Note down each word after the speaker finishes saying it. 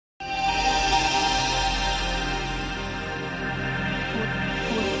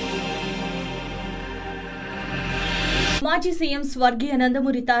మాజీ సీఎం స్వర్గీయ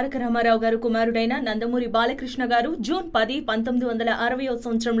నందమూరి తారక రామారావు గారు కుమారుడైన నందమూరి బాలకృష్ణ గారు జూన్ 10, 1960వ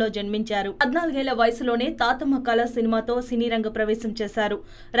సంవత్సరంలో జన్మించారు. 14 ఏళ్ల వయసులోనే తాతమ్మ కళ సినిమాతో సినీ రంగ ప్రవేశం చేశారు.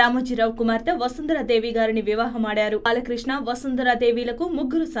 రామోజీరావు కుమార్తె వసుంధరాదేవి గారిని వివాహమాడారు. బాలకృష్ణ వసుంధరాదేవిలకు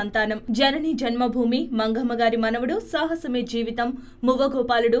ముగ్గురు సంతానం. జనని జన్మభూమి, మంగమ్మ గారి మనవడు, సాహసమే జీవితం,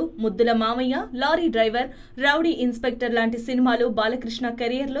 మువ్వగోపాలుడు, ముద్దుల మామయ్య, లారీ డ్రైవర్, రౌడీ ఇన్స్పెక్టర్ లాంటి సినిమాలు బాలకృష్ణ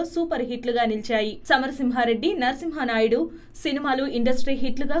కెరియర్ లో సూపర్ హిట్లుగా నిలిచాయి. సమరసింహారెడ్డి, నరసింహనాయుడు సినిమాలు ఇండస్ట్రీ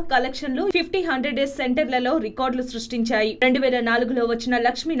హిట్లుగా కలెక్షన్లు 50-100 డేస్ సెంటర్లలో రికార్డులు సృష్టించాయి. 2004లో వచ్చిన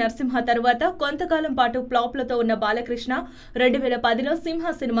లక్ష్మీ నరసింహ తరువాత కొంతకాలం పాటు ఫ్లాప్లతో ఉన్న బాలకృష్ణ 2010లో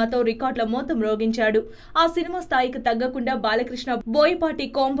సింహ సినిమాతో రికార్డుల మోతం రోగించాడు. ఆ సినిమా స్థాయికి తగ్గకుండా బాలకృష్ణ బోయపాటి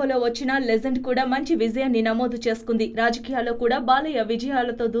కాంబోలో వచ్చిన లెజెండ్ కూడా మంచి విజయాన్ని నమోదు చేసుకుంది. రాజకీయాల్లో కూడా బాలయ్య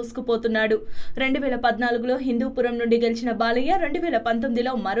విజయాలతో దూసుకుపోతున్నాడు. 2014లో హిందూపురం నుండి గెలిచిన బాలయ్య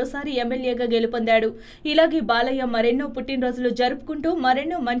 2019లో మరోసారి ఎమ్మెల్యేగా గెలుపొందాడు. ఇలాగే బాలయ్య మరెన్నో పుట్టినరోజులు జరుపుకుంటూ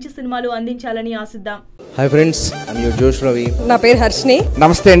మరెన్నో మంచి సినిమాలు అందించాలని ఆశిద్దాం. Hi friends, I am your జోష్ రవి. నా పేరు హర్షిని.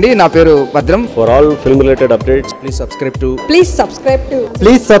 నమస్తే అండి, నా పేరు భద్రం. For all film related updates please subscribe to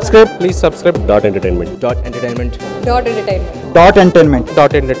 .entertainment. .entertainment.